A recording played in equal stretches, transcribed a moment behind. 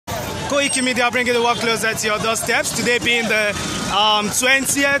Koiki Media bringing the work closer to your doorsteps. Today being the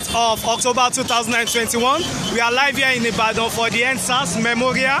 20th of October 2021. We are live here in Ibadan for the NSAS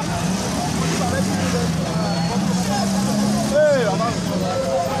Memorial.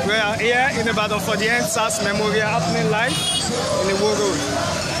 We are here in Ibadan for the NSAS Memorial happening live in the Iwo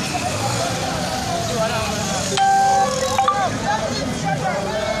Road.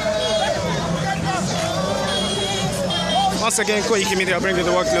 Once again, Koiki Media bringing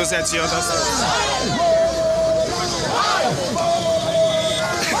the work closer to your doorstep.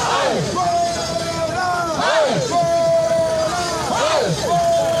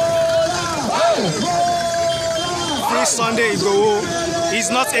 Free Sunday Igboho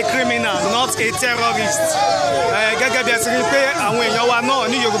is not a criminal, not a terrorist. Gẹ́gẹ́ bí ẹ ti rí pé àwọn èèyàn wa náà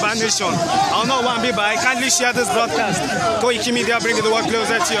ní Yorùbá Nation, àwọn náà wà ń bí báyìí. Kindly share this broadcast. Koiki Media bringing the work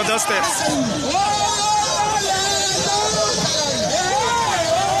closer to your doorsteps.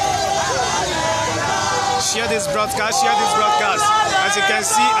 Share this broadcast, As you can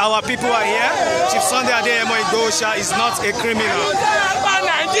see, our people are here. Chief Sunday Adeyemo Igboho is not a criminal.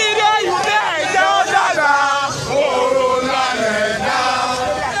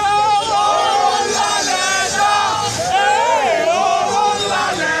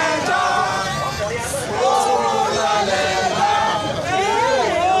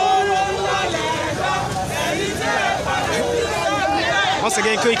 Once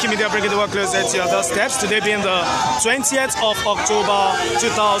again, Koiki Media bringing the work closer to your doorsteps. Today being the 20th of October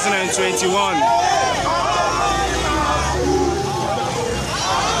 2021.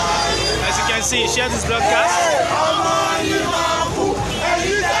 As you can see, share this broadcast.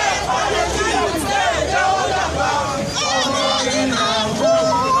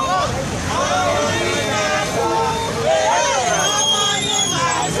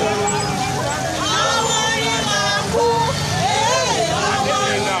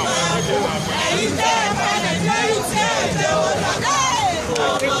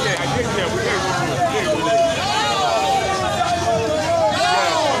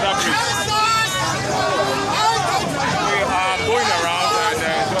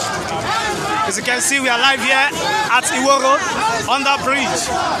 As you can see, we are live here at Iwo Road on the bridge.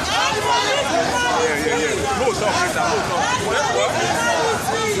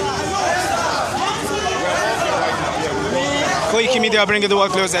 Koiki Media bringing the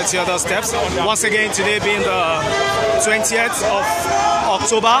work closer to your doorsteps. Once again, today being the 20th of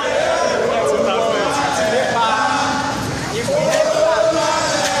October.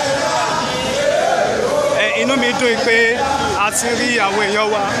 Inú mi dùn pé a ti rí àwọn èèyàn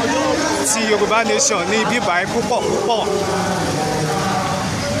wa ti Yorùbá Nation ní ibi báyìí púpọ̀.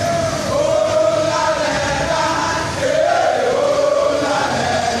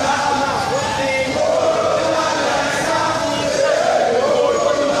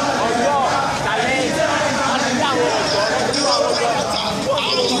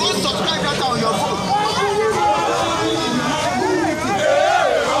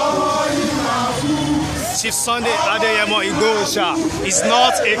 Chief Sunday Adeyemo Igboho is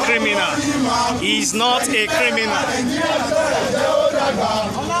not a criminal. He is not a criminal.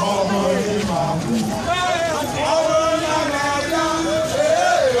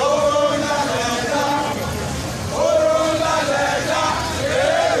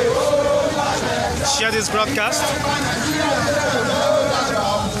 Share this broadcast.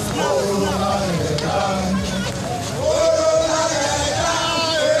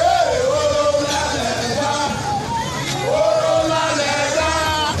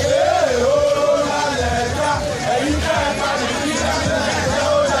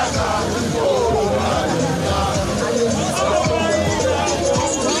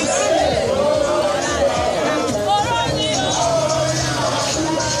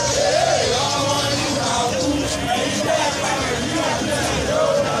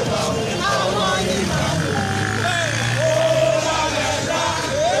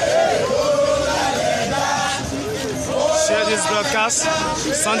 This broadcast,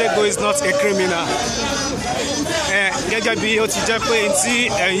 Sunday Igboho is not a criminal. Gẹ́gẹ́ bí ó ti jẹ́ pé tí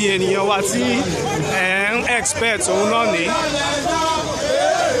ẹ̀yin ènìyàn wa tí ń expect òun náà ní.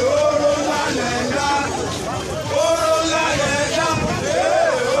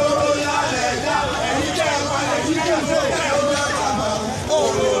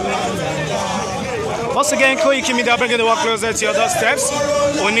 Once again, Koiki Media bringing the work closer to your doorsteps.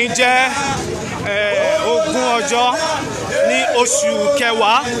 Òní jẹ́ ogún ọjọ́ ní oṣù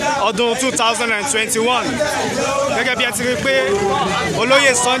kẹwàá ọdún 2021. Gẹ́gẹ́ bí ẹ ti rí pé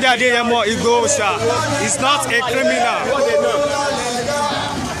olóyè Sunday Adeyemo Igboho is not a criminal.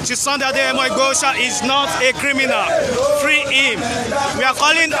 Chief Sunday Adeyemo Igboho is not a criminal. Free him. We are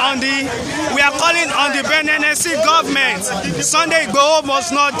calling on the Benin government. Sunday Igboho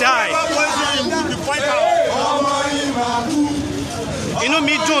must not die. Inú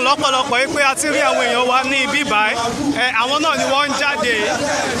mi dùn lọ́pọ̀lọpọ̀ pé a ti rí àwọn èèyàn wa ní ibi báyìí. Àwọn náà ni wọ́n ń jáde.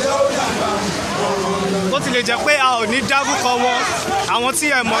 Bó tilẹ̀ jẹ́ pé a ò ní dárúkọ wọn, àwọn tí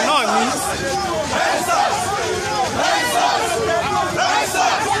ẹ mọ̀ náà ni.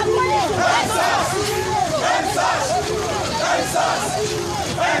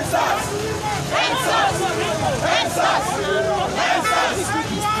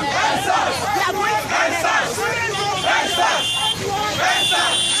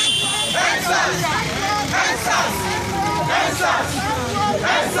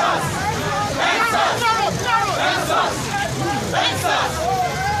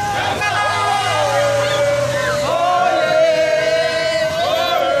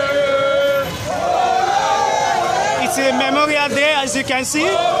 It's a memorial day, as you can see.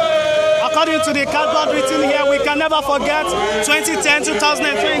 According to the cardboard written here, we can never forget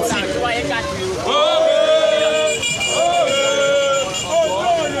 2010-2020.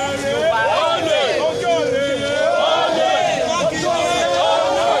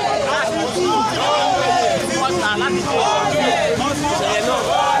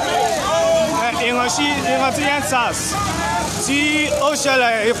 Ìrántí EndSARS tí ó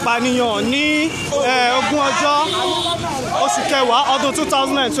ṣẹlẹ̀ ìpànìyàn ní ogún ọjọ́ oṣù kẹwàá ọdún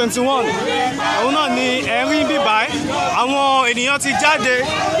 2021. Òun náà ni ẹ̀rín bíbáyé àwọn ènìyàn ti jáde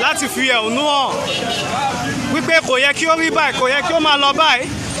láti fi ẹ̀hónú hàn wípé kò yẹ kí ó rí báyìí, kò yẹ kí ó máa lọ báyìí.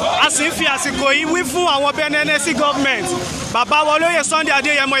 A sì ń fi àsìkò yìí wí fún àwọn Benin government. Bàbá wa olóyè Sunday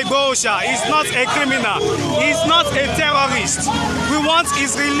Adeyemo Igboho is not a criminal. He is not a terrorist. We want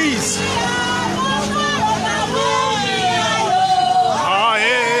his release.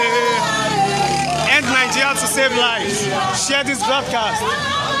 End Nigeria to save lives. Share this broadcast.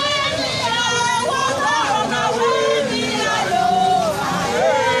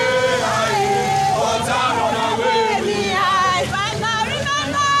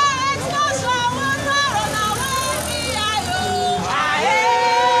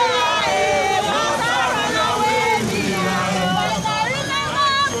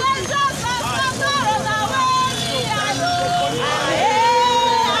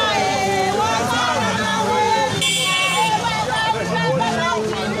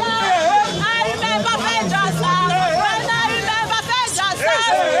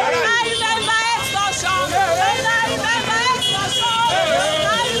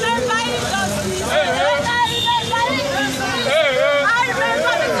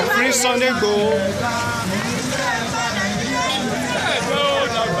 Sunday Igboho.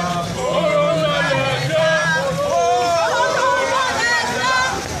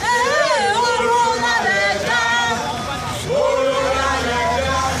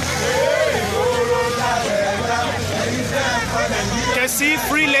 See,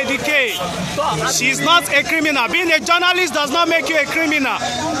 Free Lady K. She's not a criminal. Being a journalist does not make you a criminal.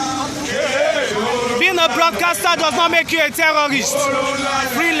 Being a broadcaster does not make you a terrorist.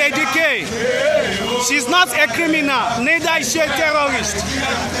 Free Lady K. She's not a criminal. Neither is she a terrorist.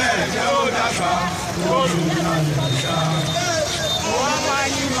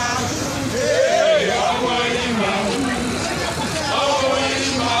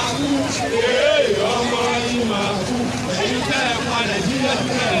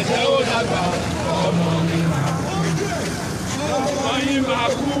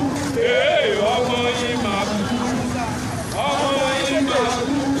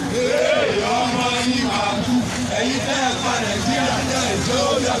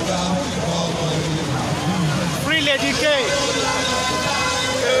 Free Lady K.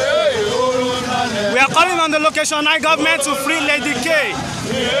 We are calling on the location high government to free Lady K.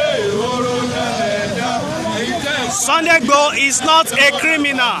 Sunday Igboho is not a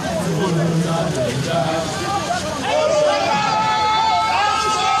criminal.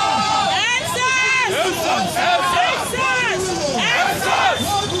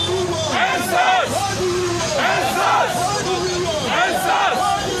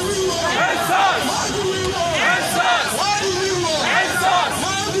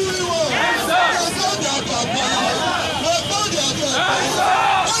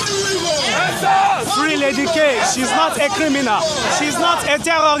 Free Lady K. She's not a criminal. She's not a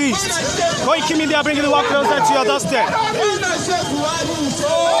terrorist. Koiki Media bringing the work closer to your doorstep.